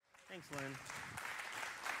Thanks, Lynn.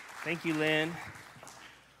 Thank you, Lynn.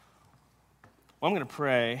 Well, I'm going to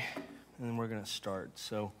pray, and then we're going to start.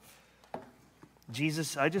 So,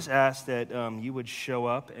 Jesus, I just ask that you would show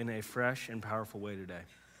up in a fresh and powerful way today.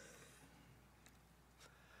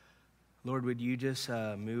 Lord, would you just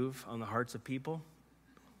move on the hearts of people?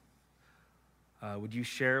 Would you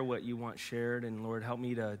share what you want shared? And Lord, help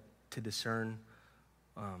me to discern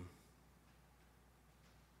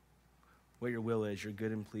what your will is, your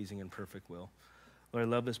good and pleasing and perfect will. Lord, I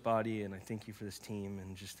love this body, and I thank you for this team,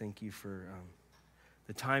 and just thank you for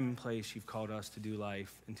the time and place you've called us to do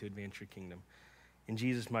life and to advance your kingdom. In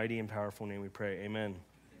Jesus' mighty and powerful name we pray, amen.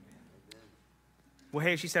 Well,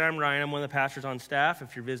 hey, she said, I'm Ryan. I'm one of the pastors on staff.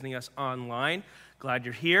 If you're visiting us online, glad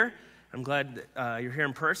you're here. I'm glad you're here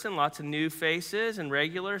in person. Lots of new faces and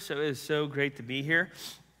regulars, so it is so great to be here.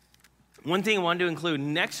 One thing I wanted to include,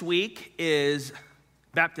 next week is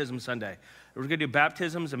Baptism Sunday. We're going to do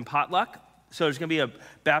baptisms and potluck. So there's going to be a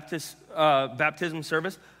baptism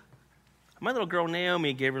service. My little girl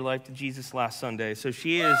Naomi gave her life to Jesus last Sunday. So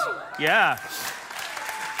she is, yeah.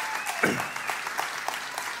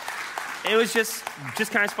 It was just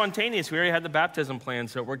kind of spontaneous. We already had the baptism plan,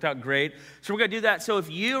 so it worked out great. So we're going to do that. So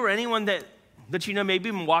if you or anyone that you know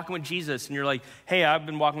maybe been walking with Jesus and you're like, hey, I've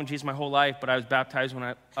been walking with Jesus my whole life, but I was baptized when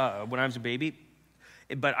I was a baby,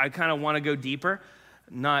 but I kind of want to go deeper.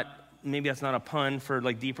 Maybe that's not a pun for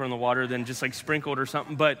like deeper in the water than just like sprinkled or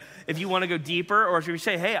something. But if you want to go deeper, or if you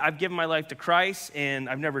say, hey, I've given my life to Christ and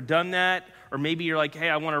I've never done that, or maybe you're like, hey,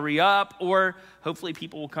 I want to re-up, or hopefully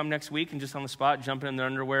people will come next week and just on the spot jump in their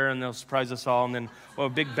underwear and they'll surprise us all, and then we'll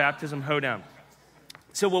have a big baptism hoedown.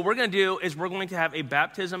 So what we're going to do is we're going to have a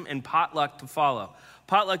baptism and potluck to follow.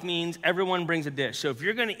 Potluck means everyone brings a dish. So if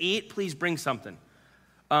you're going to eat, please bring something.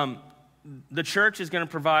 The church is going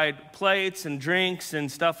to provide plates and drinks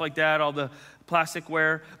and stuff like that, all the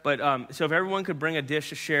plasticware. But so if everyone could bring a dish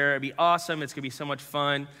to share, it'd be awesome. It's going to be so much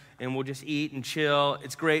fun, and we'll just eat and chill.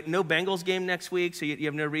 It's great. No Bengals game next week, so you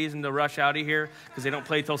have no reason to rush out of here because they don't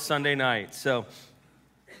play till Sunday night. So,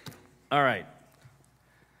 all right.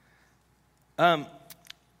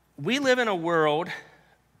 We live in a world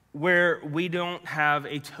where we don't have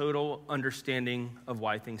a total understanding of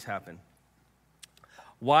why things happen.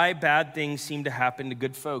 Why bad things seem to happen to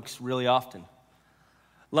good folks really often.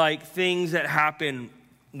 Like things that happen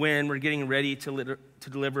when we're getting ready to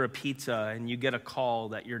deliver a pizza and you get a call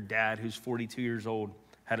that your dad, who's 42 years old,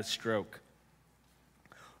 had a stroke.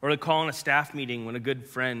 Or the call in a staff meeting when a good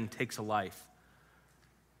friend takes a life.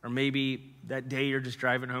 Or maybe that day you're just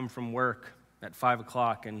driving home from work at 5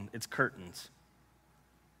 o'clock and it's curtains.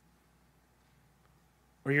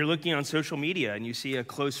 Or you're looking on social media and you see a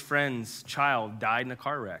close friend's child died in a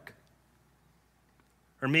car wreck.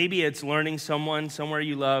 Or maybe it's learning someone somewhere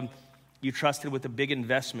you love, you trusted with a big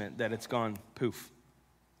investment, that it's gone poof,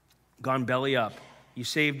 gone belly up. You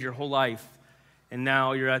saved your whole life, and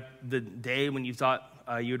now you're at the day when you thought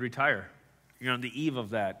you would retire. You're on the eve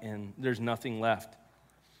of that, and there's nothing left.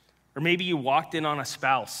 Or maybe you walked in on a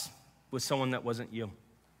spouse with someone that wasn't you.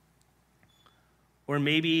 Or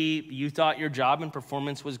maybe you thought your job and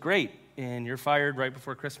performance was great and you're fired right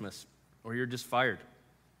before Christmas, or you're just fired.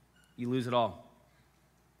 You lose it all.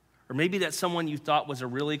 Or maybe that someone you thought was a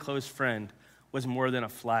really close friend was more than a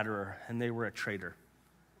flatterer and they were a traitor.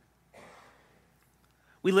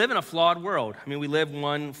 We live in a flawed world. I mean, we live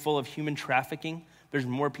one full of human trafficking. There's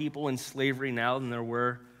more people in slavery now than there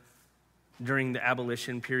were during the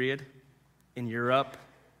abolition period in Europe,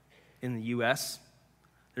 in the U.S.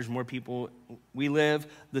 There's more people. We live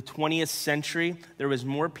the 20th century. There was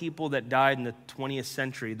more people that died in the 20th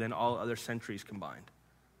century than all other centuries combined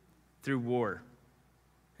through war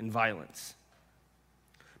and violence.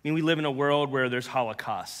 I mean, we live in a world where there's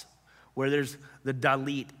Holocaust, where there's the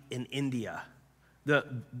Dalit in India,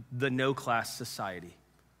 the no-class society.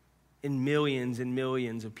 And millions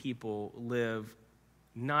of people live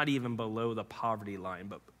not even below the poverty line,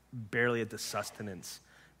 but barely at the sustenance,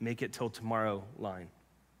 make it till tomorrow line.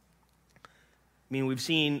 I mean, we've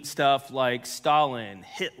seen stuff like Stalin,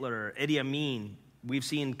 Hitler, Idi Amin. We've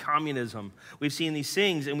seen communism. We've seen these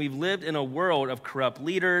things, and we've lived in a world of corrupt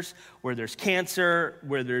leaders where there's cancer,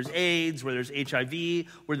 where there's AIDS, where there's HIV,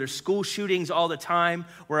 where there's school shootings all the time,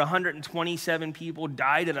 where 127 people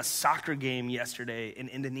died at a soccer game yesterday in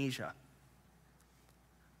Indonesia.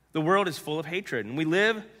 The world is full of hatred, and we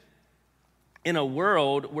live in a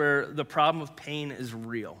world where the problem of pain is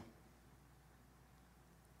real.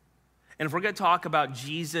 And if we're going to talk about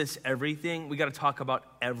Jesus everything, we got to talk about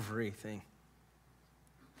everything.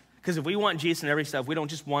 Because if we want Jesus in every stuff, we don't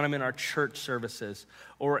just want him in our church services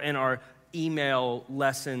or in our email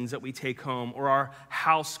lessons that we take home, or our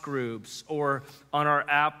house groups, or on our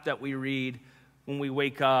app that we read when we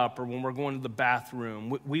wake up or when we're going to the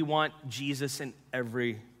bathroom. We want Jesus in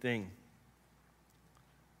everything.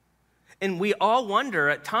 And we all wonder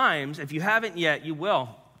at times, if you haven't yet, you will,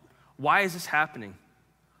 why is this happening?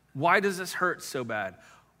 Why does this hurt so bad?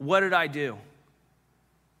 What did I do?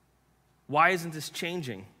 Why isn't this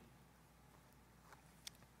changing?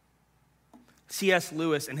 C.S.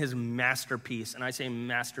 Lewis in his masterpiece, and I say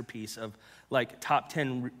masterpiece of like top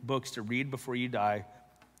 10 books to read before you die,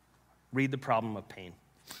 read The Problem of Pain.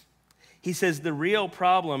 He says, the real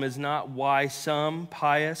problem is not why some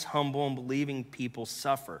pious, humble, and believing people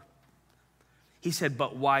suffer. He said,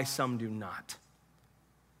 but why some do not.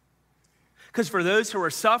 Because for those who are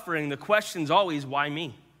suffering, the question's always, why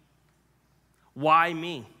me? Why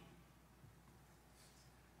me?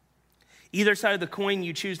 Either side of the coin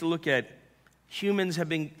you choose to look at, humans have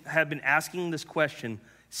been asking this question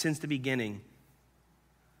since the beginning.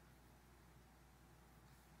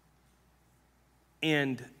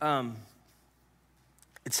 And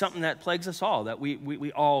it's something that plagues us all, that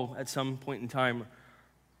we all at some point in time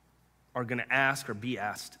are going to ask or be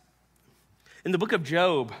asked. In the book of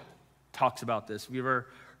Job talks about this. Have you ever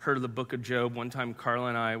heard of the book of Job? One time Carla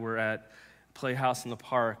and I were at Playhouse in the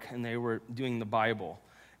Park, and they were doing the Bible.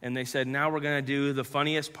 And they said, now we're going to do the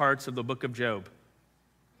funniest parts of the book of Job.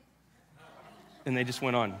 And they just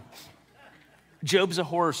went on. Job's a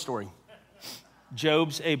horror story.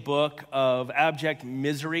 Job's a book of abject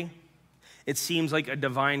misery. It seems like a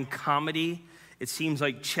divine comedy. It seems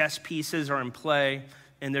like chess pieces are in play,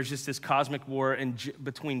 and there's just this cosmic war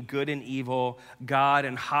between good and evil, God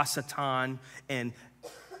and Hasatan, and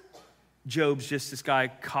Job's just this guy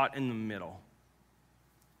caught in the middle.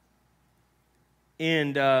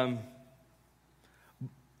 And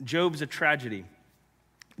Job's a tragedy.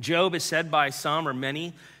 Job is said by some or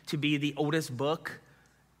many to be the oldest book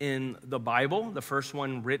in the Bible, the first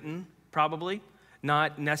one written, probably.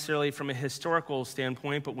 Not necessarily from a historical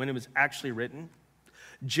standpoint, but when it was actually written.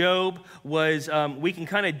 Job was, we can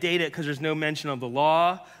kind of date it because there's no mention of the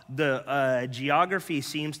law. The geography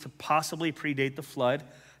seems to possibly predate the flood,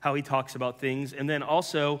 how he talks about things. And then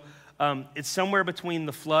also, it's somewhere between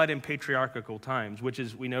the flood and patriarchal times, which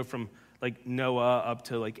is, we know from like Noah up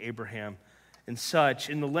to like Abraham and such.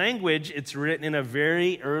 In the language, it's written in a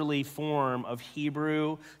very early form of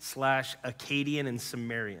Hebrew / Akkadian and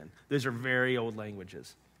Sumerian. Those are very old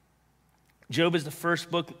languages. Job is the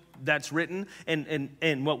first book that's written,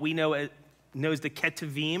 and what we know as the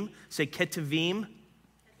Ketuvim. Say Ketuvim.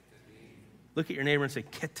 Look at your neighbor and say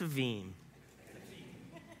Ketuvim.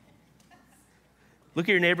 Look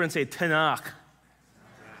at your neighbor and say Tanakh.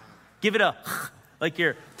 Give it a like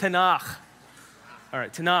your Tanakh. All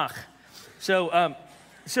right, Tanakh. So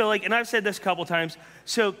like, and I've said this a couple times.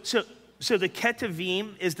 So the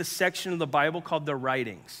Ketuvim is the section of the Bible called the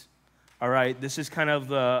writings. All right, this is kind of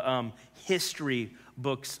the history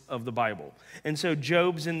books of the Bible, and so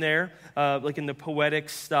Job's in there, like in the poetic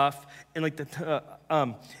stuff, and like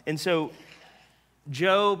and so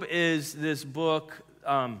Job is this book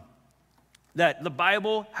that the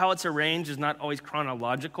Bible, how it's arranged, is not always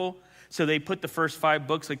chronological. So they put the first 5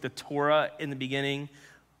 books, like the Torah, in the beginning,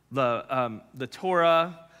 the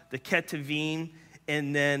Torah, the Ketuvim,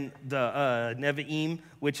 and then the Nevi'im,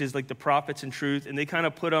 which is like the prophets and truth, and they kind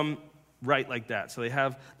of put them right like that. So they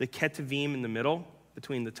have the Ketuvim in the middle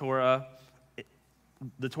between the Torah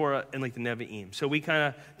and like the Nevi'im. So we kind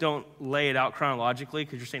of don't lay it out chronologically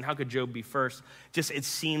because you're saying, how could Job be first? Just it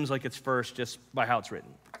seems like it's first just by how it's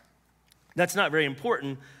written. That's not very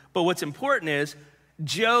important, but what's important is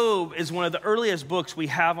Job is one of the earliest books we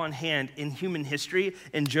have on hand in human history,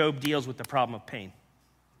 and Job deals with the problem of pain.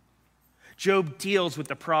 Job deals with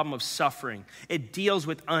the problem of suffering. It deals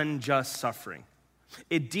with unjust suffering.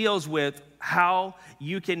 It deals with how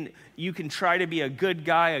you can try to be a good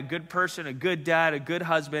guy, a good person, a good dad, a good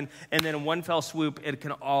husband, and then in one fell swoop, it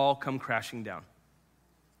can all come crashing down.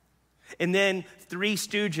 And then 3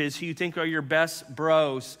 stooges who you think are your best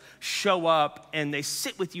bros show up and they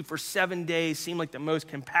sit with you for 7 days, seem like the most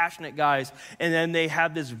compassionate guys, and then they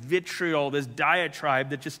have this vitriol, this diatribe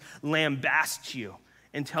that just lambasts you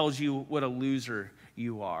and tells you what a loser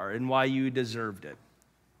you are and why you deserved it.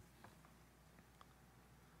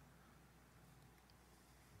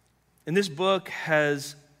 And this book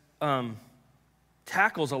has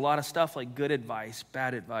tackles a lot of stuff like good advice,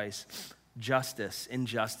 bad advice, justice,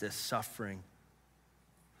 injustice, suffering,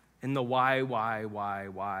 and the why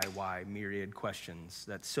myriad questions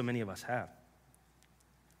that so many of us have.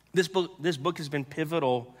 This book has been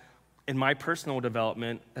pivotal in my personal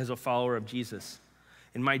development as a follower of Jesus.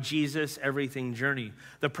 in my Jesus everything journey.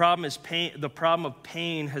 The problem is pain. The problem of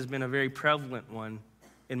pain has been a very prevalent one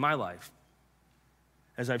in my life,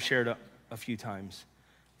 as I've shared a few times.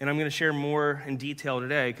 And I'm going to share more in detail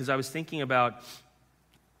today because I was thinking about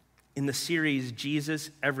in the series Jesus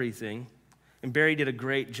Everything, and Barry did a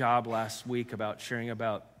great job last week about sharing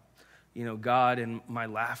about, God and my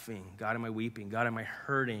laughing, God and my weeping, God and my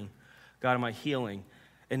hurting, God and my healing.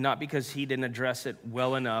 And not because he didn't address it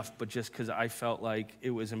well enough, but just because I felt like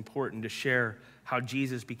it was important to share how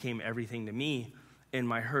Jesus became everything to me in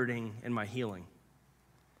my hurting and my healing.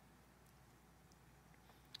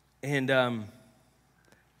 And,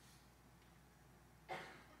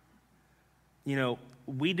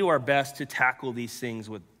 we do our best to tackle these things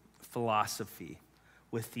with philosophy,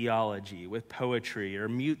 with theology, with poetry, or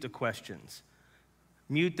mute the questions.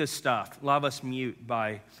 Mute the stuff. A lot of us mute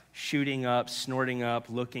by shooting up, snorting up,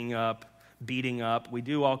 looking up, beating up. We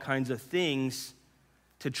do all kinds of things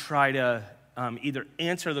to try to either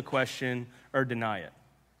answer the question or deny it,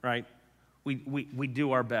 right? We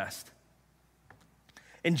do our best.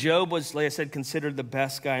 And Job was, like I said, considered the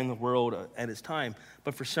best guy in the world at his time.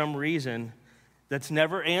 But for some reason that's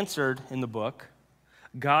never answered in the book,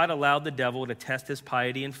 God allowed the devil to test his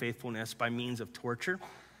piety and faithfulness by means of torture,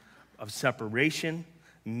 of separation,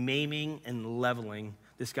 maiming, and leveling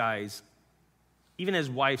this guy's. Even his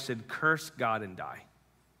wife said, curse God and die.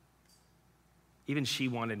 Even she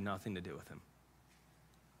wanted nothing to do with him.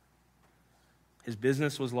 His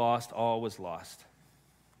business was lost, all was lost.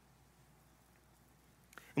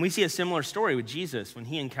 And we see a similar story with Jesus when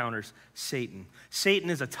he encounters Satan. Satan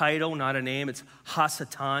is a title, not a name. It's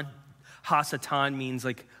Hasatan. Hasatan means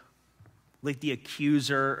like the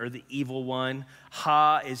accuser or the evil one.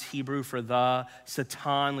 Ha is Hebrew for the.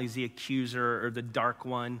 Satan is the accuser or the dark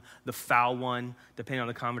one, the foul one, depending on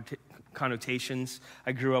the connotations.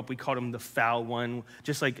 I grew up, we called him the foul one.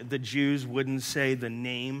 Just like the Jews wouldn't say the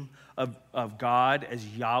name of God as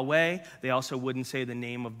Yahweh, they also wouldn't say the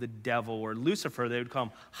name of the devil or Lucifer. They would call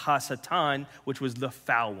him Hasatan, which was the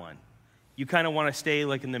foul one. You kind of want to stay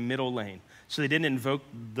like in the middle lane. So they didn't invoke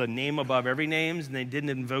the name above every name, and they didn't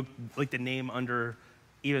invoke like the name under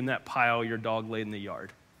even that pile your dog laid in the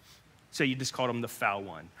yard. So you just called him the foul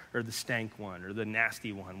one, or the stank one, or the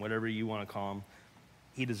nasty one, whatever you want to call him.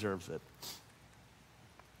 He deserves it.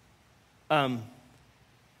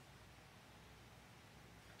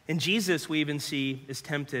 And Jesus, we even see, is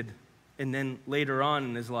tempted. And then later on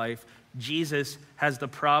in his life, Jesus has the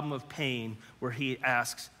problem of pain where he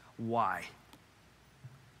asks, why?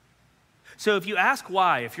 So if you ask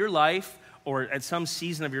why, if your life or at some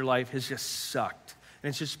season of your life has just sucked, and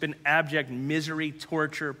it's just been abject misery,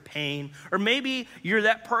 torture, pain, or maybe you're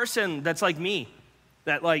that person that's like me,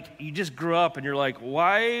 that like you just grew up and you're like,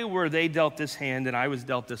 why were they dealt this hand and I was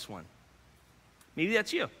dealt this one? Maybe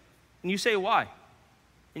that's you. And you say, why?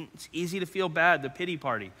 And it's easy to feel bad, the pity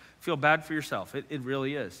party. Feel bad for yourself. It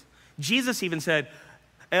really is. Jesus even said,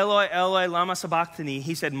 Eloi, Eloi, lama sabachthani.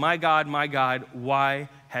 He said, my God, why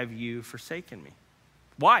have you forsaken me?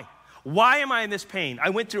 Why? Why am I in this pain?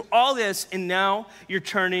 I went through all this, and now you're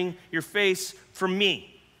turning your face from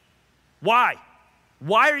me. Why?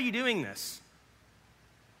 Why are you doing this?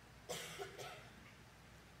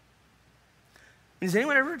 And does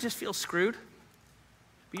anyone ever just feel screwed?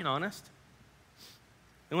 Being honest.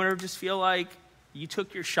 Anyone ever just feel like you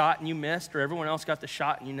took your shot and you missed, or everyone else got the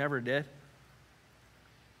shot and you never did?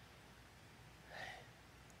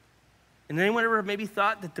 And anyone ever maybe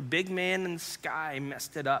thought that the big man in the sky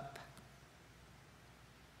messed it up?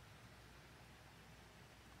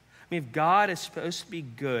 I mean, if God is supposed to be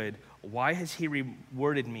good, why has he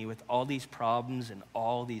rewarded me with all these problems and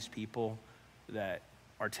all these people that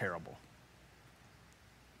are terrible?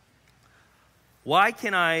 Why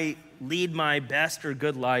can I lead my best or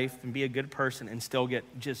good life and be a good person and still get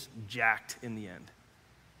just jacked in the end?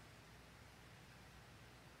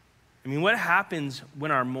 I mean, what happens when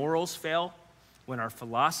our morals fail, when our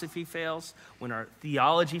philosophy fails, when our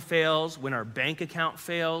theology fails, when our bank account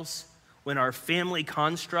fails, when our family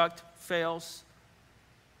construct fails?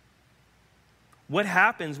 What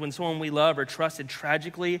happens when someone we love or trusted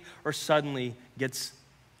tragically or suddenly gets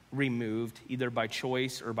removed, either by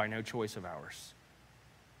choice or by no choice of ours?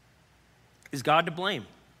 Is God to blame?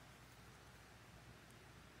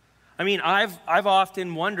 I mean, I've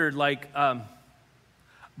often wondered,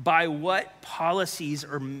 by what policies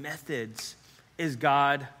or methods is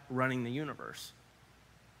God running the universe?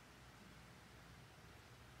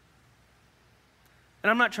 And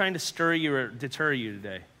I'm not trying to stir you or deter you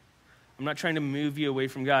today. I'm not trying to move you away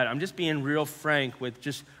from God. I'm just being real frank with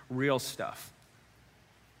just real stuff.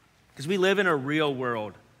 Because we live in a real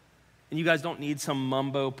world. And you guys don't need some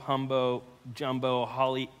mumbo, pumbo, jumbo,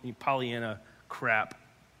 Pollyanna crap.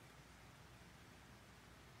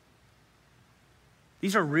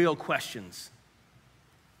 These are real questions.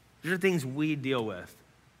 These are things we deal with.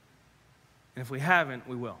 And if we haven't,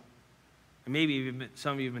 we will. And maybe even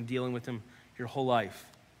some of you have been dealing with them your whole life.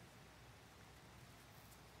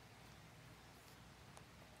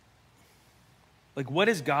 Like, what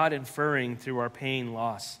is God inferring through our pain,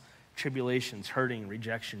 loss, tribulations, hurting,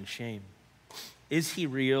 rejection, shame? Is he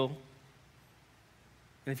real?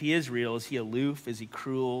 And if he is real, is he aloof? Is he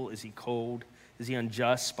cruel? Is he cold? Is he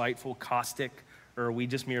unjust, spiteful, caustic? Or are we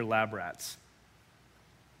just mere lab rats?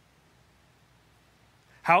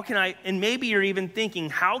 How can I, and maybe you're even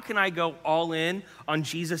thinking, how can I go all in on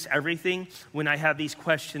Jesus everything when I have these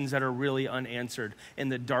questions that are really unanswered in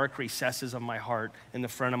the dark recesses of my heart, in the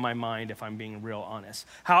front of my mind, if I'm being real honest?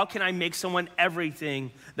 How can I make someone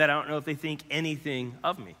everything that I don't know if they think anything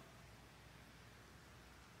of me?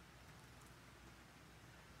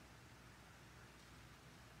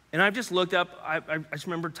 And I've just looked up, I just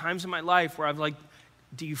remember times in my life where I've like,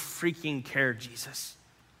 do you freaking care, Jesus?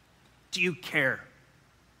 Do you care?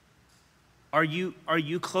 Are you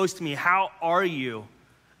close to me? How are you,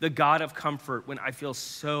 the God of comfort, when I feel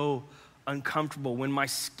so uncomfortable, when my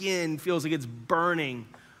skin feels like it's burning,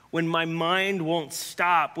 when my mind won't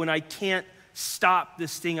stop, when I can't stop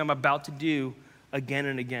this thing I'm about to do again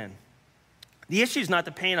and again? The issue is not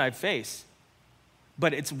the pain I face,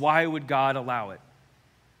 but it's why would God allow it?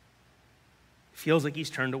 It feels like he's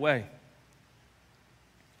turned away.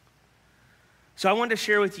 So I wanted to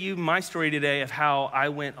share with you my story today of how I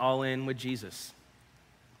went all in with Jesus.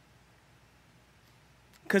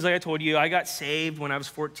 Because like I told you, I got saved when I was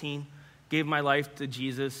 14, gave my life to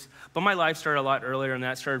Jesus. But my life started a lot earlier than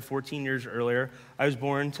that, started 14 years earlier. I was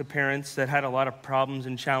born to parents that had a lot of problems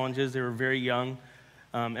and challenges. They were very young.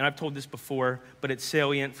 And I've told this before, but it's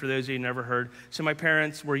salient for those of you who never heard. So my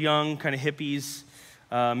parents were young, kind of hippies,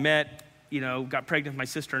 met, got pregnant with my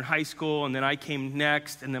sister in high school, and then I came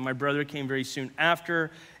next, and then my brother came very soon after,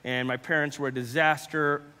 and my parents were a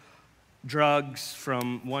disaster. Drugs,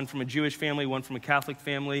 one from a Jewish family, one from a Catholic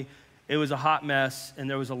family. It was a hot mess, and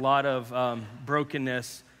there was a lot of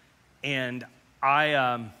brokenness, and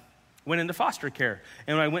I went into foster care.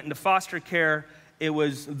 And when I went into foster care, it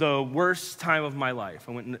was the worst time of my life.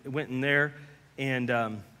 I went in there, and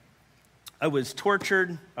I was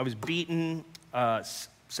tortured, I was beaten,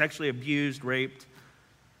 sexually abused, raped,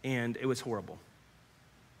 and it was horrible.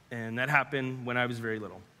 And that happened when I was very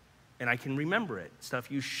little. And I can remember it, stuff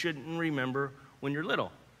you shouldn't remember when you're little.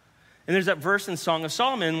 And there's that verse in Song of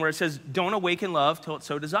Solomon where it says, don't awaken love till it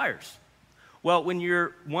so desires. Well, when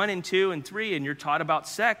you're 1 and 2 and 3 and you're taught about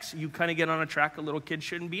sex, you kind of get on a track a little kid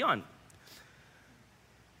shouldn't be on.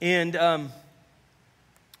 And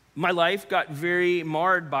my life got very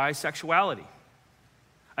marred by sexuality.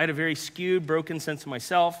 I had a very skewed, broken sense of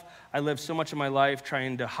myself. I lived so much of my life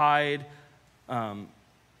trying to hide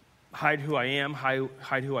who I am,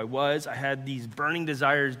 hide who I was. I had these burning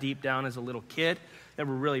desires deep down as a little kid that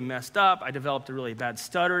were really messed up. I developed a really bad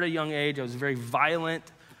stutter at a young age. I was very violent.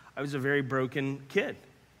 I was a very broken kid.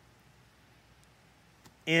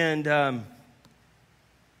 And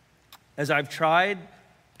as I've tried,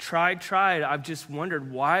 I've just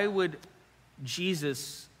wondered, why would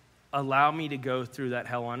Jesus allow me to go through that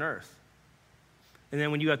hell on earth? And then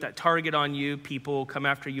when you got that target on you, people come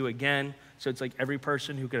after you again. So it's like every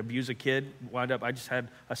person who could abuse a kid wound up, I just had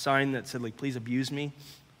a sign that said, like, please abuse me.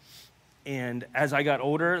 And as I got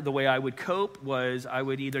older, the way I would cope was I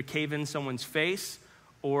would either cave in someone's face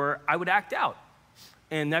or I would act out.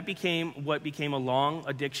 And that became what became a long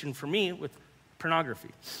addiction for me with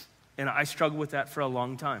pornography. And I struggled with that for a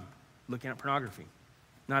long time, looking at pornography.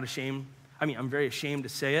 Not ashamed. I mean, I'm very ashamed to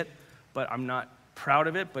say it, but I'm not proud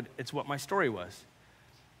of it, but it's what my story was.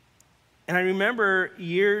 And I remember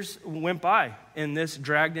years went by, and this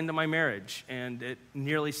dragged into my marriage, and it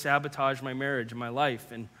nearly sabotaged my marriage and my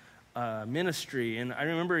life and ministry. And I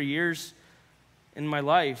remember years in my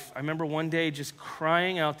life, I remember one day just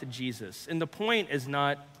crying out to Jesus. And the point is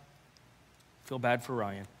not, feel bad for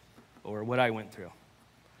Ryan or what I went through.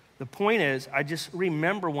 The point is, I just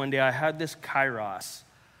remember one day I had this kairos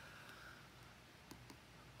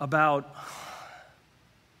about,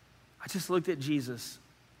 I just looked at Jesus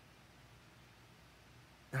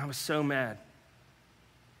and I was so mad.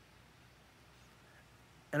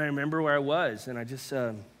 And I remember where I was, and I just,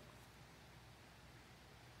 I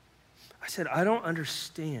said, I don't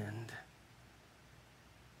understand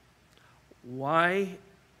why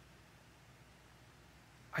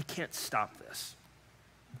I can't stop this.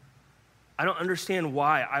 I don't understand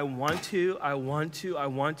why. I want to.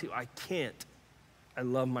 I can't. I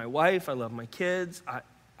love my wife. I love my kids. I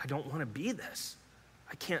don't want to be this.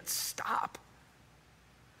 I can't stop.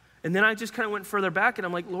 And then I just kind of went further back and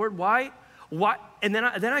I'm like, Lord, why? And then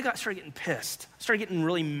I started getting pissed. I started getting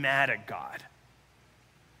really mad at God.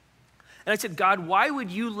 And I said, God, why would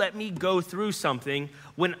you let me go through something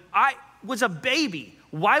when I was a baby?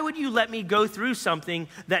 Why would you let me go through something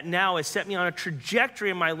that now has set me on a trajectory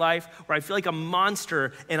in my life where I feel like a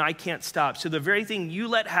monster and I can't stop? So the very thing you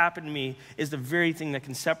let happen to me is the very thing that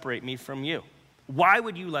can separate me from you. Why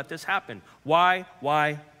would you let this happen? Why?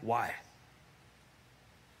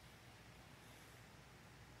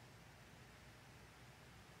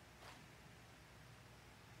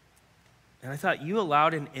 And I thought, you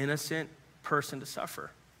allowed an innocent person to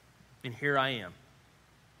suffer. And here I am.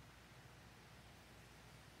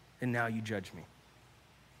 And now you judge me.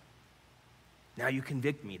 Now you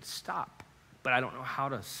convict me to stop, but I don't know how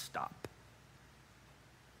to stop.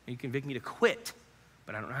 You convict me to quit,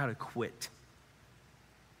 but I don't know how to quit.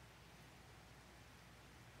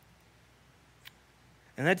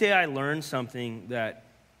 And that day I learned something that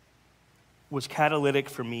was catalytic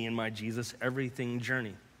for me in my Jesus everything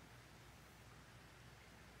journey.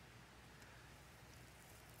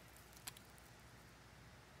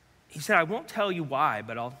 He said, I won't tell you why,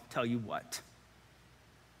 but I'll tell you what.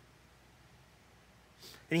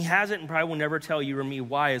 And he hasn't and probably will never tell you or me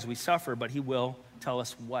why as we suffer, but he will tell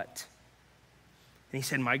us what. And he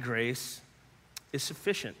said, my grace is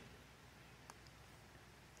sufficient.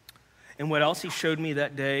 And what else he showed me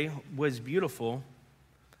that day was beautiful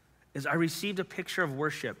is I received a picture of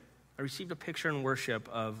worship. I received a picture in worship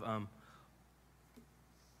of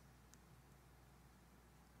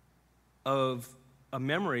a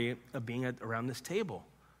memory of being around this table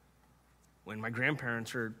when my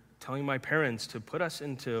grandparents are telling my parents to put us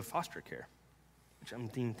into foster care, which I'm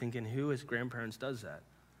thinking, who as grandparents does that?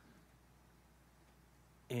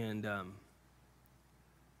 And I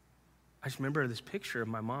just remember this picture of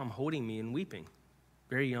my mom holding me and weeping,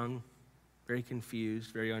 very young, very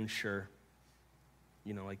confused, very unsure,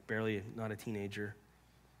 like barely not a teenager.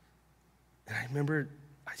 And I remember,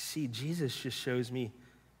 I see Jesus just shows me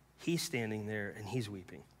he's standing there and he's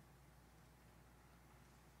weeping.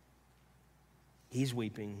 He's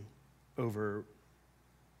weeping over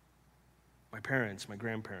my parents, my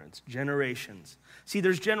grandparents, generations. See,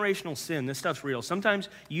 there's generational sin. This stuff's real. Sometimes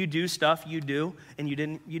you do stuff you do, and you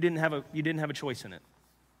didn't have a choice in it.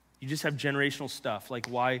 You just have generational stuff. Like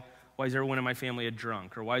why is everyone in my family a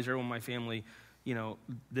drunk, or why is everyone in my family,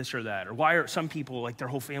 this or that, or why are some people like their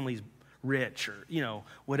whole family's rich, or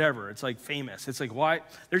whatever. It's like famous. It's like why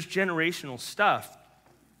there's generational stuff.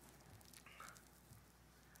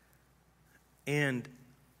 And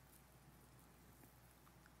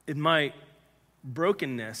in my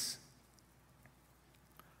brokenness,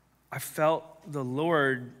 I felt the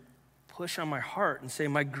Lord push on my heart and say,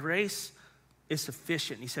 my grace is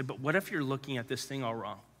sufficient. And he said, but what if you're looking at this thing all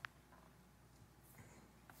wrong?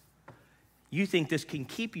 You think this can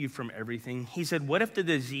keep you from everything. He said, what if the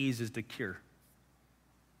disease is the cure?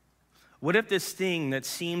 What if this thing that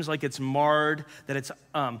seems like it's marred, that it's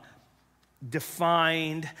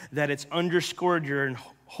defined, that it's underscored your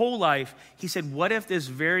whole life, he said, what if this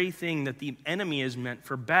very thing that the enemy is meant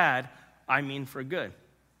for bad, I mean for good?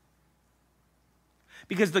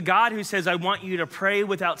 Because the God who says, I want you to pray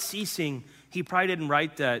without ceasing, he probably didn't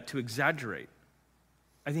write that to exaggerate.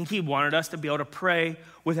 I think he wanted us to be able to pray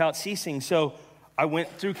without ceasing. So I went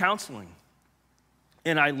through counseling,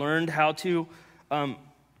 and I learned how to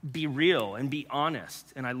be real and be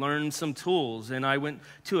honest. And I learned some tools, and I went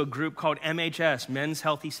to a group called MHS, Men's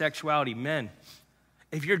Healthy Sexuality. Men,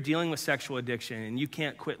 if you're dealing with sexual addiction and you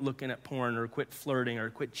can't quit looking at porn or quit flirting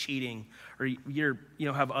or quit cheating, or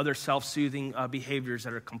have other self-soothing behaviors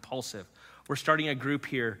that are compulsive, we're starting a group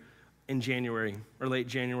here in January or late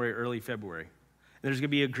January, early February. And there's going to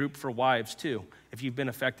be a group for wives too, if you've been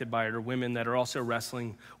affected by it, or women that are also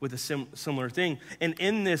wrestling with a similar thing. And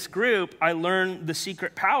in this group, I learned the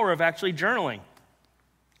secret power of actually journaling.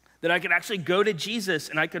 That I could actually go to Jesus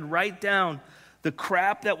and I could write down the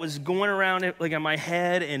crap that was going around like in my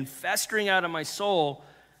head and festering out of my soul,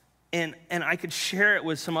 and I could share it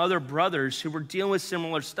with some other brothers who were dealing with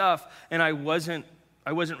similar stuff, and I wasn't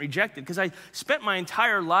rejected, because I spent my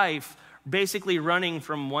entire life basically running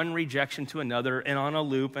from one rejection to another and on a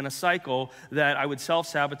loop and a cycle that I would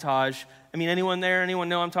self-sabotage. I mean, anyone there? Anyone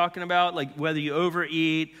know what I'm talking about? Like whether you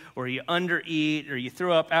overeat or you undereat or you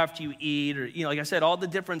throw up after you eat, or, like I said, all the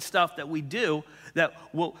different stuff that we do that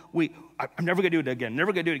I'm never gonna do it again,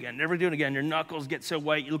 never gonna do it again, never do it again. Your knuckles get so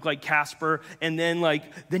white, you look like Casper, and then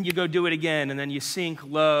you go do it again, and then you sink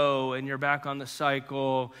low, and you're back on the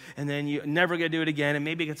cycle, and then you never gonna do it again, and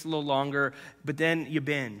maybe it gets a little longer, but then you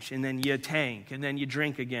binge, and then you tank, and then you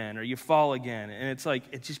drink again, or you fall again, and it's like,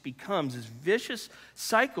 it just becomes this vicious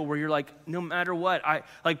cycle where you're like, no matter what,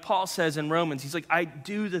 like Paul says in Romans, he's like, I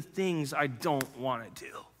do the things I don't want to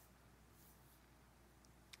do.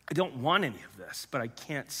 I don't want any of this, but I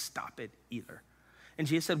can't stop it either. And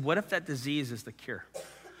Jesus said, what if that disease is the cure?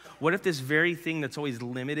 What if this very thing that's always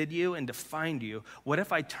limited you and defined you, what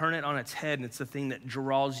if I turn it on its head and it's the thing that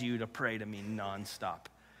draws you to pray to me nonstop?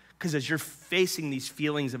 Because as you're facing these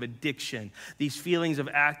feelings of addiction, these feelings of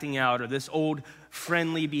acting out, or this old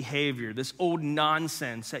friendly behavior, this old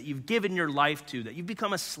nonsense that you've given your life to, that you've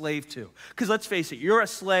become a slave to. Because let's face it, you're a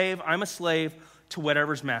slave, I'm a slave to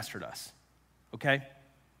whatever's mastered us, okay?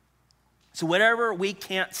 So whatever we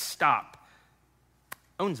can't stop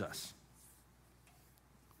owns us.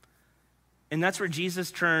 And that's where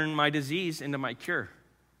Jesus turned my disease into my cure.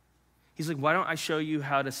 He's like, why don't I show you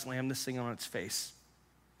how to slam this thing on its face?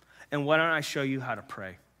 And why don't I show you how to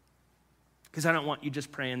pray? Because I don't want you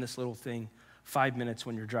just praying this little thing 5 minutes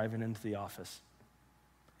when you're driving into the office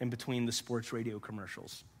in between the sports radio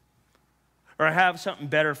commercials. Or I have something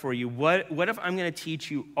better for you. What if I'm going to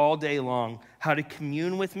teach you all day long how to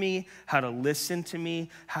commune with me, how to listen to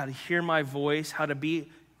me, how to hear my voice, how to be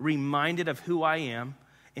reminded of who I am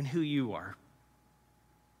and who you are?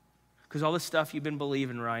 Because all the stuff you've been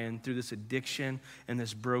believing, Ryan, through this addiction and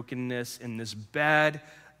this brokenness and this bad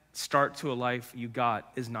start to a life you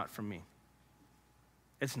got is not from me.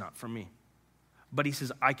 It's not from me. But he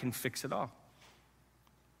says, I can fix it all.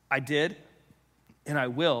 I did, and I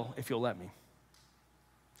will if you'll let me.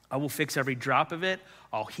 I will fix every drop of it.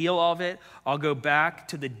 I'll heal all of it. I'll go back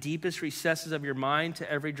to the deepest recesses of your mind,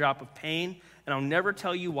 to every drop of pain, and I'll never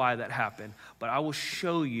tell you why that happened, but I will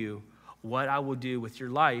show you what I will do with your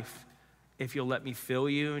life if you'll let me fill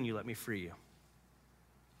you and you let me free you.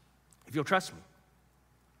 If you'll trust me.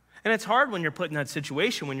 And it's hard when you're put in that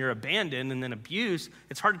situation, when you're abandoned and then abused,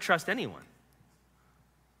 it's hard to trust anyone.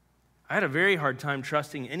 I had a very hard time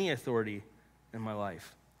trusting any authority in my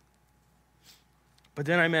life. But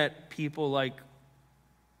then I met people like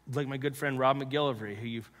my good friend Rob McGillivray, who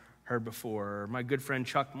you've heard before, or my good friend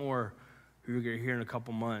Chuck Moore, who you're going to hear in a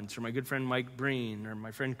couple months, or my good friend Mike Breen, or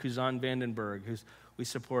my friend Kuzan Vandenberg, we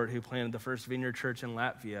support, who planted the first Vineyard Church in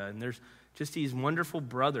Latvia. And there's just these wonderful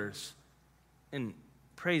brothers. And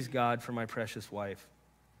praise God for my precious wife.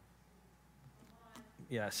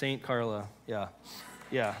 Yeah, Saint Carla. Yeah.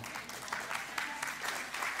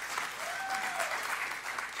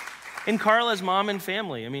 And Carla's mom and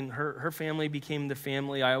family. I mean, her family became the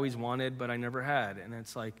family I always wanted, but I never had. And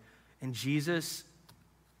it's like, and Jesus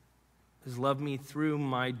has loved me through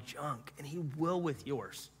my junk, and he will with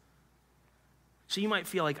yours. So you might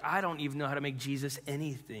feel like, I don't even know how to make Jesus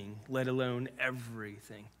anything, let alone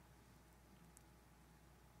everything.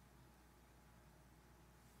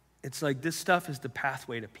 It's like this stuff is the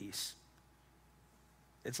pathway to peace.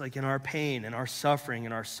 It's like in our pain and our suffering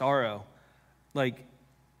and our sorrow, like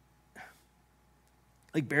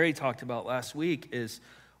Barry talked about last week, is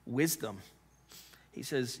wisdom. He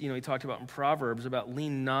says, he talked about in Proverbs about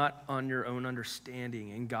lean not on your own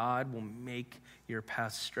understanding, and God will make your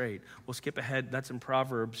path straight. We'll skip ahead. That's in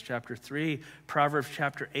Proverbs chapter 3. Proverbs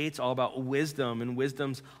chapter 8 is all about wisdom, and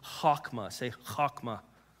wisdom's chokmah. Say chokmah.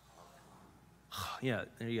 Yeah,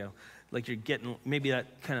 there you go. Like you're getting, maybe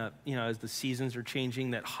that kind of, as the seasons are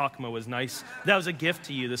changing, that chokmah was nice. That was a gift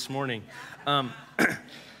to you this morning.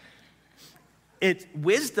 It's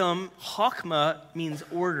wisdom, chokmah, means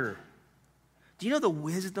order. Do you know the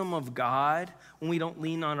wisdom of God, when we don't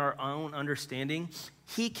lean on our own understanding?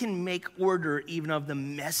 He can make order even of the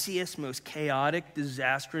messiest, most chaotic,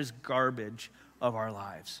 disastrous garbage of our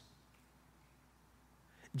lives.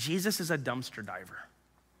 Jesus is a dumpster diver.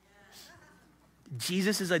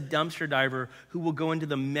 Jesus is a dumpster diver who will go into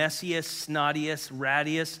the messiest, snottiest,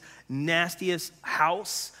 rattiest, nastiest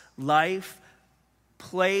house, life,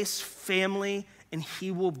 place, family, and he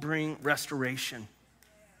will bring restoration.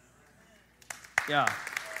 Yeah.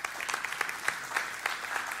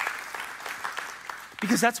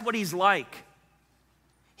 Because that's what he's like.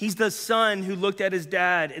 He's the son who looked at his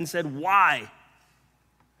dad and said, why?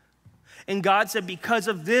 And God said, because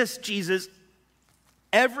of this, Jesus,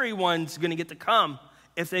 everyone's going to get to come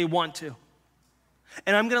if they want to.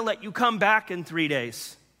 And I'm going to let you come back in 3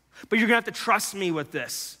 days. But you're going to have to trust me with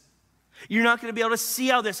this. You're not going to be able to see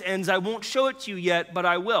how this ends. I won't show it to you yet, but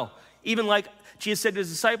I will. Even like Jesus said to his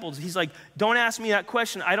disciples, he's like, don't ask me that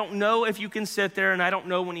question. I don't know if you can sit there, and I don't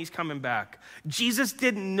know when he's coming back. Jesus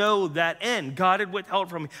didn't know that end. God had withheld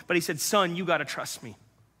from him, but he said, son, you got to trust me.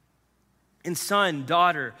 And son,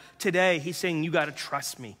 daughter, today he's saying, you got to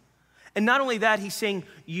trust me. And not only that, he's saying,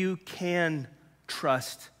 you can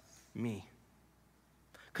trust me.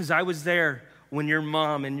 Because I was there when your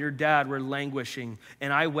mom and your dad were languishing,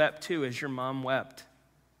 and I wept too as your mom wept.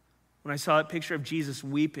 When I saw that picture of Jesus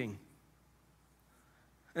weeping.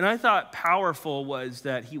 And I thought powerful was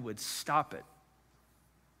that he would stop it.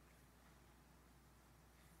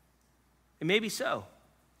 And maybe so.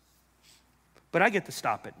 But I get to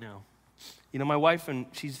stop it now. You know, my wife, and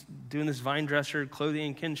she's doing this vine dresser clothing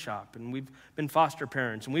and kin shop, and we've been foster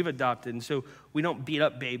parents, and we've adopted, and so we don't beat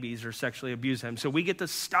up babies or sexually abuse them. So we get to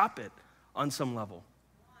stop it on some level.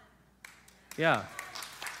 Yeah.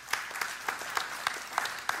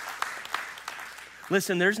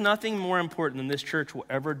 Listen, there's nothing more important than this church will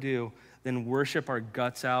ever do than worship our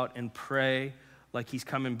guts out and pray like he's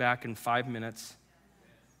coming back in 5 minutes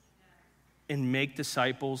and make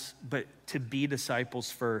disciples, but to be disciples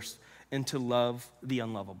first and to love the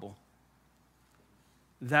unlovable.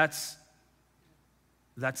 That's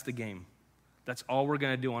the game. That's all we're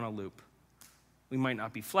going to do on a loop. We might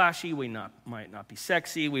not be flashy. We might not be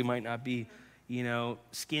sexy. We might not be,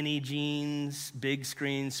 skinny jeans, big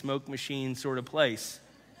screen, smoke machine sort of place.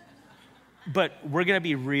 But we're going to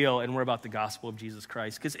be real, and we're about the gospel of Jesus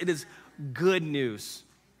Christ because it is good news.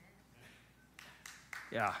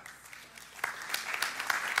 Yeah.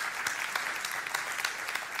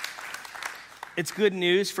 It's good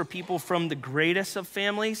news for people from the greatest of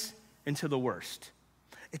families into the worst.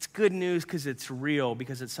 It's good news because it's real,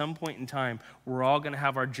 because at some point in time, we're all going to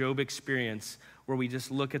have our Job experience where we just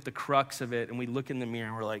look at the crux of it and we look in the mirror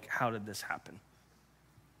and we're like, how did this happen?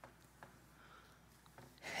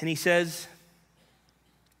 And he says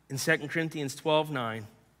in 2 Corinthians 12:9,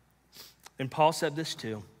 and Paul said this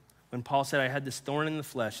too, when Paul said, I had this thorn in the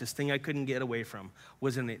flesh, this thing I couldn't get away from.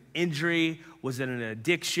 Was it an injury? Was it an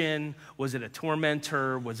addiction? Was it a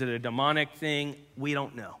tormentor? Was it a demonic thing? We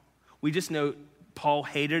don't know. We just know Paul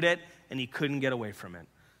hated it and he couldn't get away from it.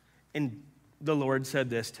 And the Lord said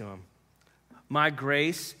this to him, my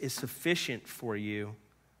grace is sufficient for you.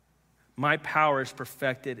 My power is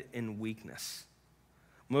perfected in weakness.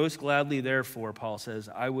 Most gladly, therefore, Paul says,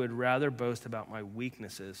 I would rather boast about my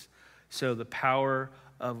weaknesses so the power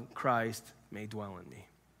of Christ may dwell in me.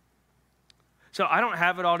 So I don't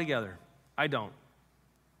have it all together. I don't.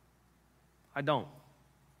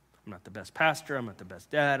 I'm not the best pastor. I'm not the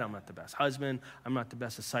best dad. I'm not the best husband. I'm not the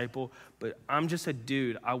best disciple. But I'm just a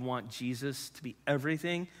dude. I want Jesus to be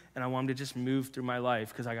everything, and I want him to just move through my life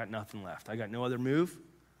because I got nothing left. I got no other move.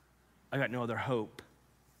 I got no other hope.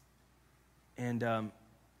 And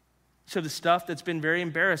so the stuff that's been very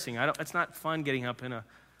embarrassing, it's not fun getting up in a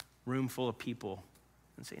room full of people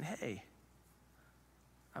and saying, hey,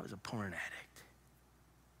 I was a porn addict.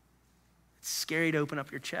 It's scary to open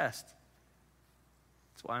up your chest.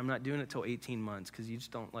 That's why I'm not doing it till 18 months, because you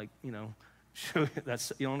just don't you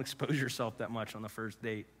don't expose yourself that much on the first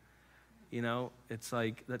date. It's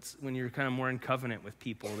like, that's when you're kind of more in covenant with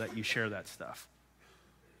people that you share that stuff.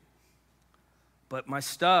 But my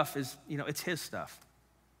stuff is, it's his stuff.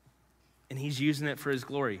 And he's using it for his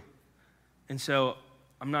glory. And so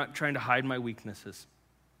I'm not trying to hide my weaknesses.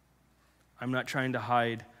 I'm not trying to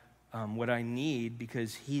hide what I need,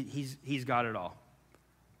 because he's got it all.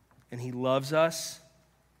 And he loves us,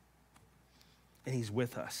 and he's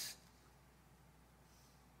with us.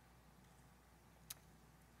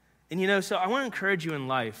 And so I want to encourage you in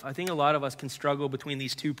life. I think a lot of us can struggle between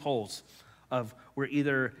these two poles of we're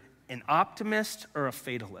either an optimist or a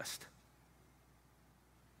fatalist.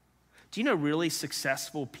 Do you know really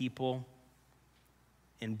successful people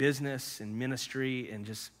in business and ministry and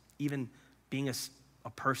just even being a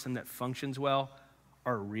person that functions well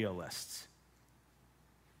are realists?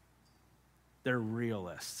 They're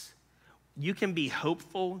realists. You can be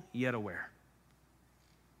hopeful yet aware.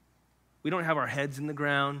 We don't have our heads in the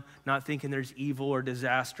ground, not thinking there's evil or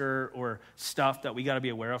disaster or stuff that we got to be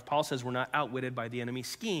aware of. Paul says we're not outwitted by the enemy's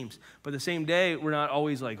schemes. But the same day, we're not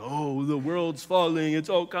always like, oh, the world's falling, it's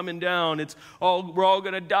all coming down, we're all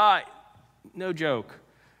going to die. No joke.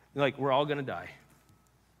 We're all going to die.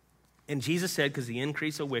 And Jesus said, because the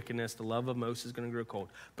increase of wickedness, the love of most is going to grow cold.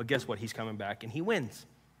 But guess what? He's coming back, and he wins.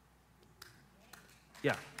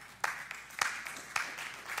 Yeah.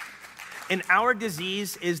 And our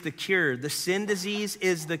disease is the cure. The sin disease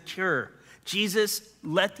is the cure. Jesus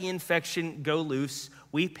let the infection go loose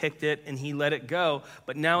We picked it and he let it go,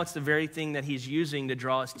 but now it's the very thing that he's using to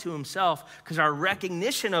draw us to himself, because our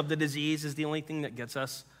recognition of the disease is the only thing that gets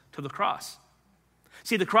us to the cross.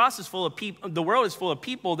 See, the cross is full of people, the world is full of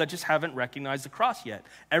people that just haven't recognized the cross yet.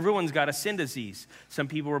 Everyone's got a sin disease. Some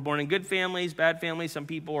people were born in good families, bad families. Some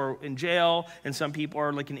people are in jail, and some people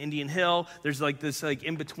are like in Indian Hill. There's like this like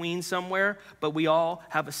in between somewhere, but we all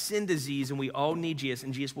have a sin disease, and we all need Jesus,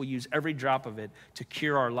 and Jesus will use every drop of it to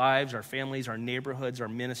cure our lives, our families, our neighborhoods, our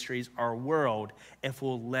ministries, our world, if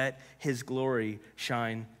we'll let his glory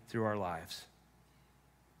shine through our lives.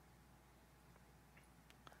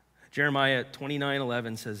 Jeremiah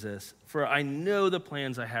 29:11 says this, "For I know the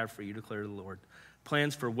plans I have for you, declare the Lord,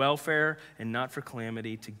 plans for welfare and not for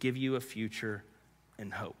calamity, to give you a future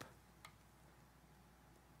and hope."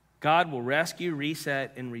 God will rescue,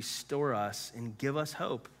 reset, and restore us and give us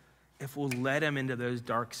hope if we'll let him into those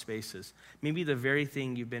dark spaces. Maybe the very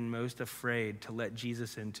thing you've been most afraid to let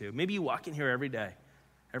Jesus into. Maybe you walk in here every day,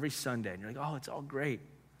 every Sunday, and you're like, oh, it's all great,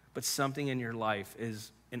 but something in your life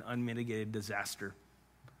is an unmitigated disaster.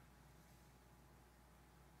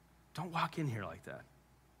 Don't walk in here like that.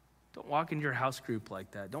 Don't walk into your house group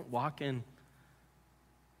like that. Don't walk in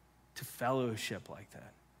to fellowship like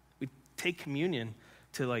that. We take communion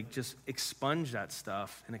to like just expunge that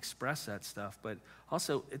stuff and express that stuff, but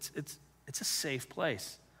also it's a safe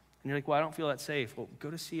place. And you're like, well, I don't feel that safe. Well, go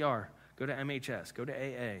to CR, go to MHS, go to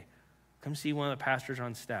AA. Come see one of the pastors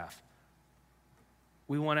on staff.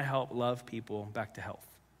 We want to help love people back to health.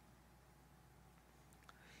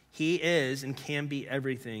 He is and can be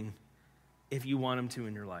everything if you want him to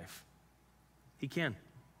in your life. He can.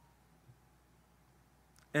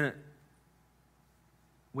 And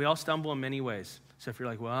we all stumble in many ways. So if you're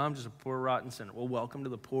like, well, I'm just a poor, rotten sinner. Well, welcome to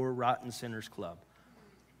the Poor, Rotten Sinners Club,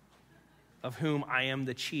 of whom I am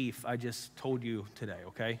the chief. I just told you today,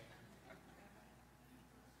 okay?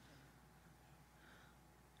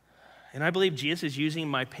 And I believe Jesus is using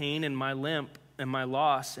my pain and my limp and my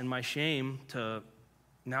loss and my shame to,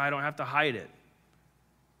 now I don't have to hide it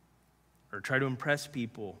or try to impress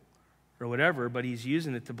people or whatever, but he's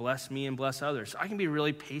using it to bless me and bless others. So I can be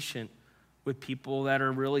really patient with people that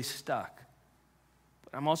are really stuck.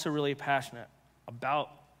 But I'm also really passionate about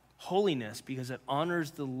holiness because it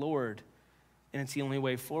honors the Lord, and it's the only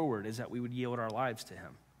way forward is that we would yield our lives to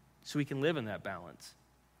him so we can live in that balance.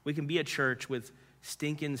 We can be a church with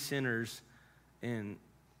stinking sinners and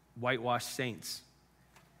whitewashed saints.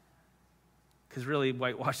 Because really,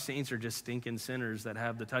 whitewashed saints are just stinking sinners that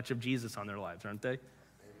have the touch of Jesus on their lives, aren't they? Amen.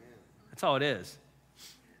 That's all it is.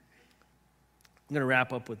 I'm going to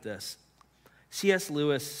wrap up with this. C.S.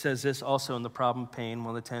 Lewis says this also in The Problem of Pain,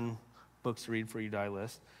 one of the 10 books to read before you die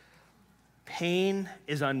list. Pain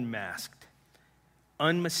is unmasked,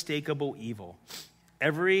 unmistakable evil.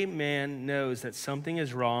 Every man knows that something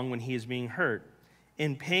is wrong when he is being hurt.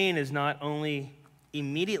 And pain is not only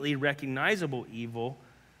immediately recognizable evil,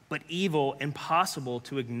 but evil impossible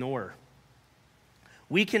to ignore.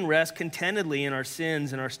 We can rest contentedly in our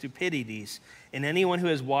sins and our stupidities, and anyone who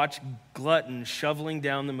has watched gluttons shoveling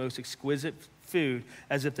down the most exquisite food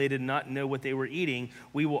as if they did not know what they were eating,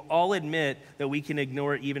 we will all admit that we can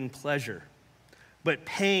ignore even pleasure. But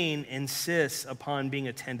pain insists upon being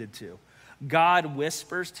attended to. God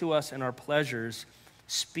whispers to us in our pleasures,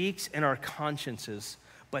 speaks in our consciences,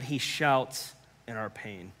 but he shouts in our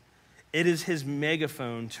pain. It is his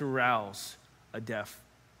megaphone to rouse a deaf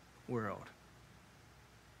world.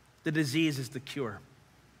 The disease is the cure.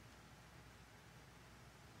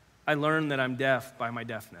 I learned that I'm deaf by my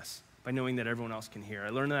deafness, by knowing that everyone else can hear. I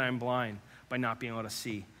learned that I'm blind by not being able to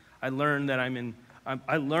see. I learned that I'm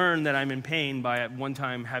in pain by at one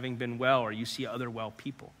time having been well, or you see other well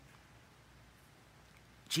people.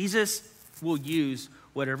 Jesus will use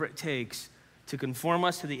whatever it takes to conform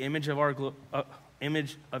us to the image of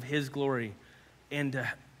image of his glory and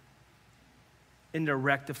to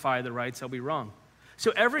rectify the rights that we wrong.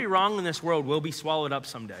 So every wrong in this world will be swallowed up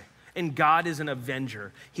someday. And God is an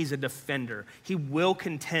avenger. He's a defender. He will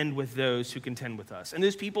contend with those who contend with us. And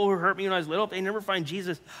those people who hurt me when I was little, if they never find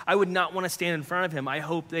Jesus, I would not want to stand in front of him. I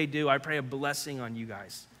hope they do. I pray a blessing on you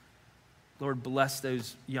guys. Lord, bless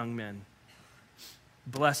those young men.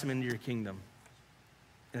 Bless them into your kingdom.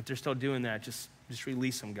 And if they're still doing that, just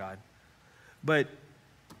release them, God. But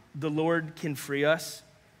the Lord can free us,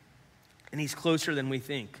 and he's closer than we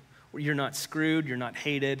think. You're not screwed, you're not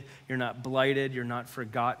hated, you're not blighted, you're not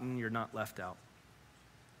forgotten, you're not left out.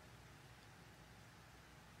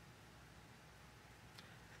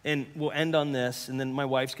 And we'll end on this, and then my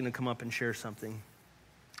wife's going to come up and share something. And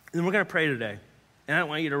then we're going to pray today. And I don't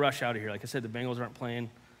want you to rush out of here. Like I said, the Bengals aren't playing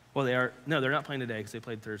Well, they are. No, they're not playing today because they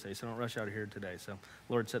played Thursday, so don't rush out of here today. So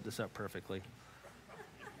Lord set this up perfectly.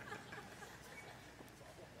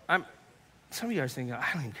 Some of you guys think, I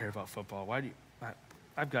don't even care about football. Why do you?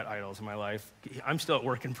 I've got idols in my life. I'm still at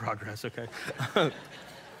work in progress, okay?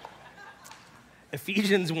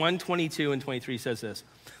 Ephesians 1:22 and 23 says this.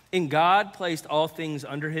 And God placed all things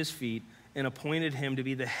under his feet and appointed him to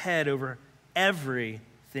be the head over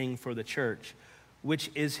everything for the church,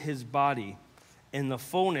 which is his body, in the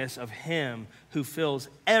fullness of him who fills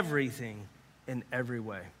everything in every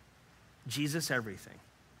way. Jesus, everything.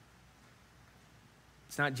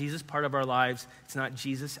 It's not Jesus part of our lives. It's not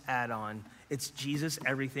Jesus add-on. It's Jesus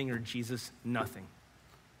everything or Jesus nothing.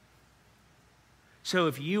 So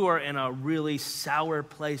if you are in a really sour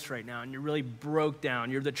place right now and you're really broke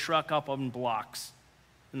down, you're the truck up on blocks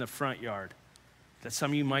in the front yard that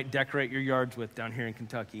some of you might decorate your yards with down here in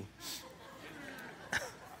Kentucky.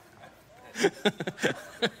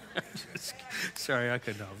 Sorry, I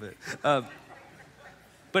couldn't help it.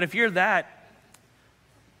 But if you're that,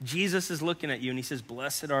 Jesus is looking at you and he says,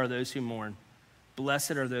 blessed are those who mourn.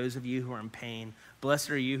 Blessed are those of you who are in pain. Blessed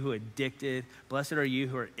are you who are addicted. Blessed are you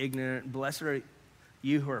who are ignorant. Blessed are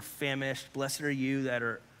you who are famished. Blessed are you that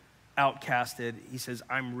are outcasted. He says,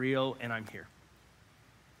 I'm real and I'm here.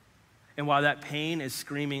 And while that pain is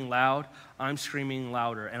screaming loud, I'm screaming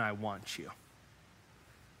louder and I want you.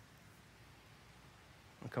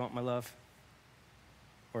 Come up, my love.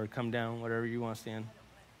 Or come down, whatever you want to stand.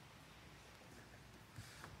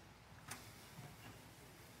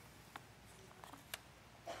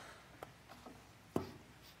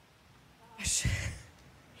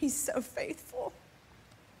 He's so faithful.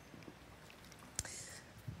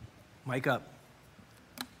 Mic up.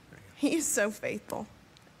 He is so faithful.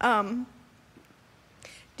 Do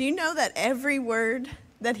you know that every word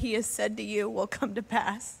that he has said to you will come to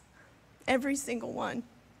pass? Every single one.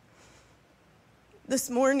 This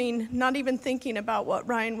morning, not even thinking about what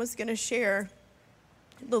Ryan was going to share,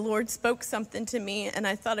 the Lord spoke something to me, and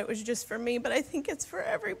I thought it was just for me, but I think it's for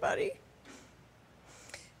everybody.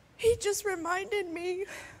 He just reminded me,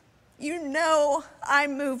 you know I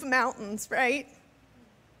move mountains, right?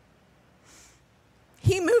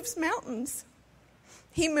 He moves mountains.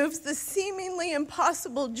 He moves the seemingly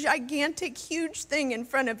impossible, gigantic, huge thing in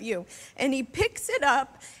front of you, and he picks it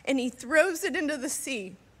up and he throws it into the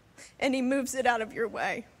sea, and he moves it out of your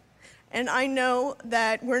way. And I know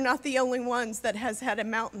that we're not the only ones that has had a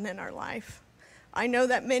mountain in our life. I know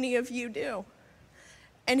that many of you do.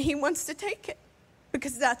 And he wants to take it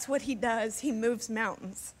because that's what he does. He moves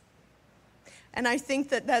mountains. And I think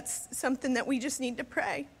that that's something that we just need to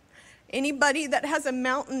pray. Anybody that has a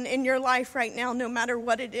mountain in your life right now, no matter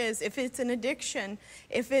what it is, if it's an addiction,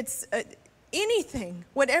 if it's anything,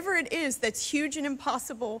 whatever it is that's huge and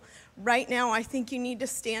impossible right now, I think you need to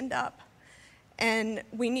stand up. And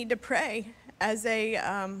we need to pray as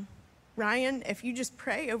Ryan, if you just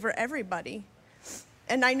pray over everybody.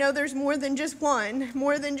 And I know there's more than just one,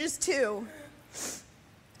 more than just two.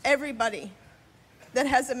 Everybody that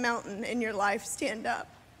has a mountain in your life, stand up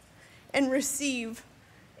and receive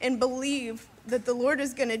and believe that the Lord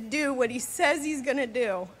is going to do what he says he's going to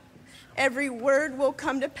do. Every word will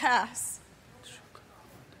come to pass.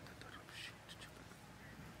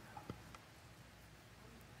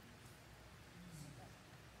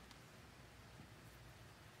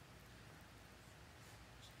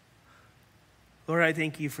 Lord, I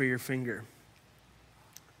thank you for your finger.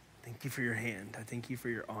 Thank you for your hand. I thank you for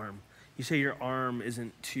your arm. You say your arm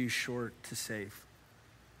isn't too short to save.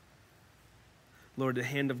 Lord, the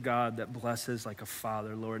hand of God that blesses like a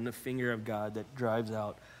father, Lord, and the finger of God that drives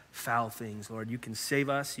out foul things. Lord, you can save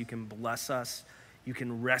us. You can bless us. You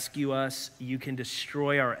can rescue us. You can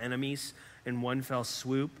destroy our enemies in one fell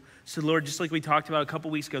swoop. So, Lord, just like we talked about a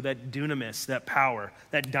couple weeks ago, that dunamis, that power,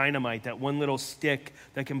 that dynamite, that one little stick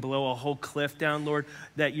that can blow a whole cliff down, Lord,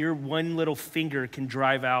 that your one little finger can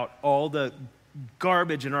drive out all the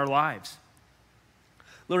garbage in our lives.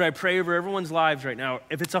 Lord, I pray over everyone's lives right now.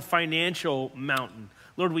 If it's a financial mountain,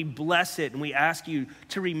 Lord, we bless it and we ask you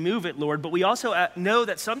to remove it, Lord. But we also know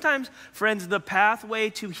that sometimes, friends, the pathway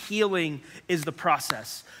to healing is the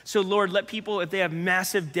process. So, Lord, let people, if they have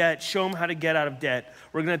massive debt, show them how to get out of debt.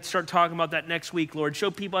 We're going to start talking about that next week, Lord.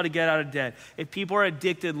 Show people how to get out of debt. If people are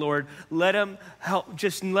addicted, Lord, let them help.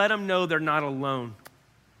 Just let them know they're not alone.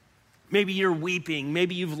 Maybe you're weeping.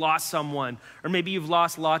 Maybe you've lost someone, or maybe you've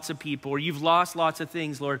lost lots of people, or you've lost lots of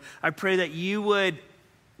things, Lord. I pray that you would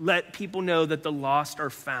let people know that the lost are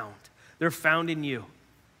found. They're found in you.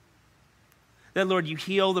 That, Lord, you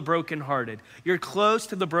heal the brokenhearted. You're close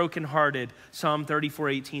to the brokenhearted. Psalm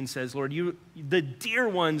 34:18 says, Lord, the dear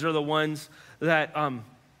ones are the ones that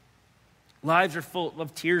Lives are full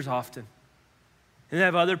of tears often. And they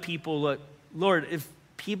have other people that, Lord, if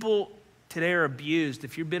people today are abused,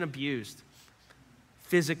 if you've been abused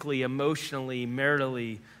physically, emotionally,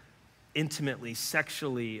 maritally, intimately,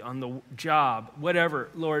 sexually, on the job, whatever,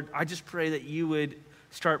 Lord, I just pray that you would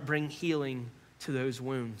start bring healing to those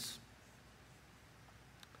wounds.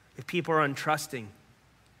 If people are untrusting,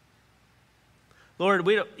 Lord,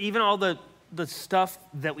 even all the stuff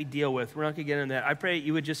that we deal with, we're not going to get into that. I pray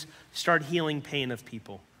you would just start healing pain of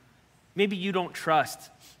people. Maybe you don't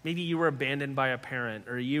trust. Maybe you were abandoned by a parent,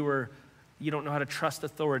 or you don't know how to trust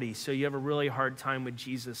authority, so you have a really hard time with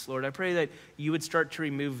Jesus. Lord, I pray that you would start to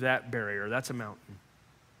remove that barrier. That's a mountain.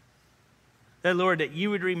 That, Lord, that you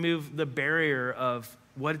would remove the barrier of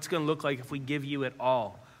what it's going to look like if we give you it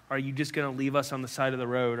all. Are you just going to leave us on the side of the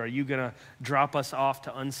road? Are you going to drop us off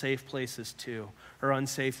to unsafe places too, or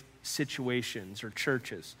unsafe situations or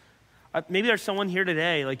churches? Maybe there's someone here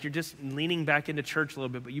today, like you're just leaning back into church a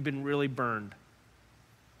little bit, but you've been really burned.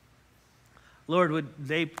 Lord, would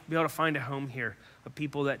they be able to find a home here of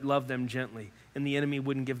people that love them gently and the enemy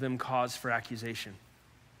wouldn't give them cause for accusation?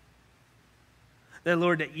 That,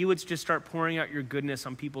 Lord, that you would just start pouring out your goodness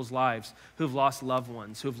on people's lives who have lost loved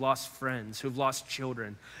ones, who have lost friends, who have lost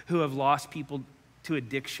children, who have lost people to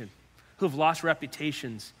addiction, who have lost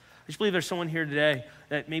reputations. I just believe there's someone here today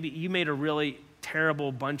that maybe you made a really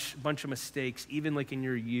terrible bunch of mistakes, even like in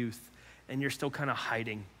your youth, and you're still kind of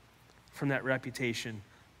hiding from that reputation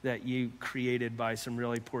that you created by some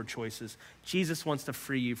really poor choices. Jesus wants to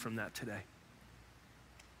free you from that today.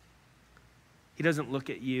 He doesn't look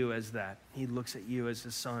at you as that. He looks at you as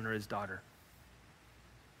his son or his daughter.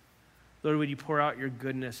 Lord, would you pour out your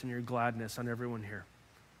goodness and your gladness on everyone here?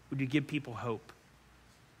 Would you give people hope?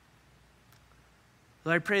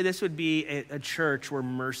 Lord, I pray this would be a church where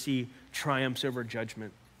mercy triumphs over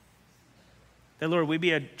judgment. That, Lord, we'd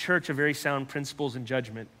be a church of very sound principles and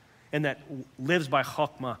judgment, and that lives by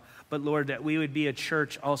chokmah. But, Lord, that we would be a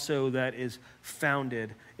church also that is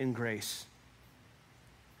founded in grace.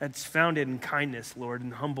 That's founded in kindness, Lord,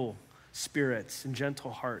 and humble spirits and gentle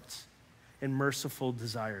hearts and merciful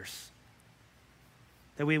desires.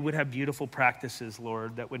 That we would have beautiful practices,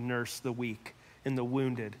 Lord, that would nurse the weak and the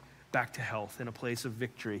wounded back to health in a place of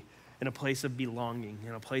victory, in a place of belonging,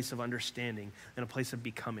 in a place of understanding, in a place of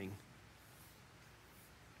becoming.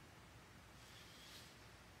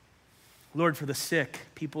 Lord, for the sick,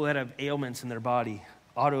 people that have ailments in their body,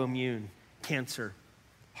 autoimmune, cancer,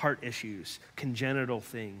 heart issues, congenital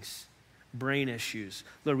things, brain issues.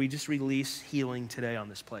 Lord, we just release healing today on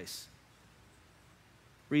this place.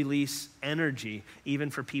 Release energy, even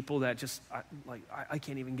for people that just, I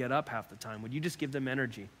can't even get up half the time. Would you just give them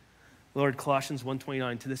energy? Lord, Colossians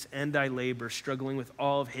 1:29, to this end I labor, struggling with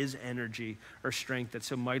all of his energy or strength that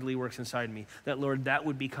so mightily works inside me. That, Lord, that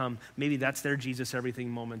would become, maybe that's their Jesus everything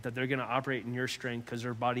moment, that they're going to operate in your strength because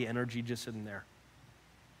their body energy just isn't there.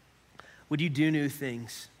 Would you do new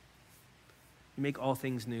things? You make all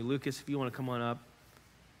things new. Lucas, if you want to come on up.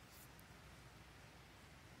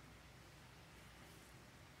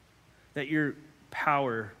 That your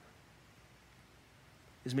power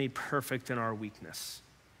is made perfect in our weakness.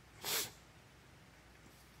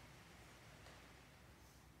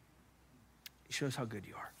 Show us how good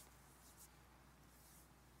you are.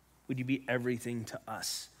 Would you be everything to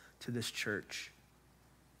us, to this church?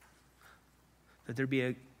 That there be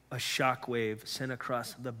a shockwave sent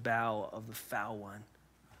across the bow of the foul one,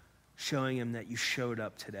 showing him that you showed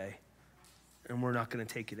up today, and we're not going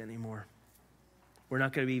to take it anymore. We're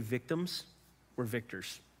not going to be victims, we're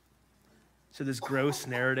victors. So this gross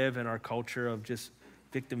narrative in our culture of just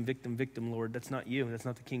victim, victim, victim, Lord, that's not you, that's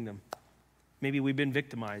not the kingdom. Maybe we've been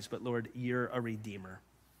victimized, but Lord, you're a redeemer.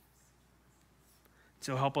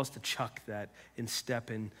 So help us to chuck that and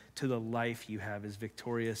step into the life you have as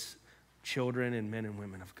victorious children and men and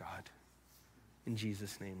women of God. In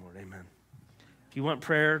Jesus' name, Lord, amen. If you want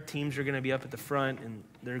prayer, teams are going to be up at the front and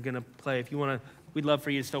they're going to play. If you want to, we'd love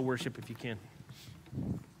for you to still worship if you can.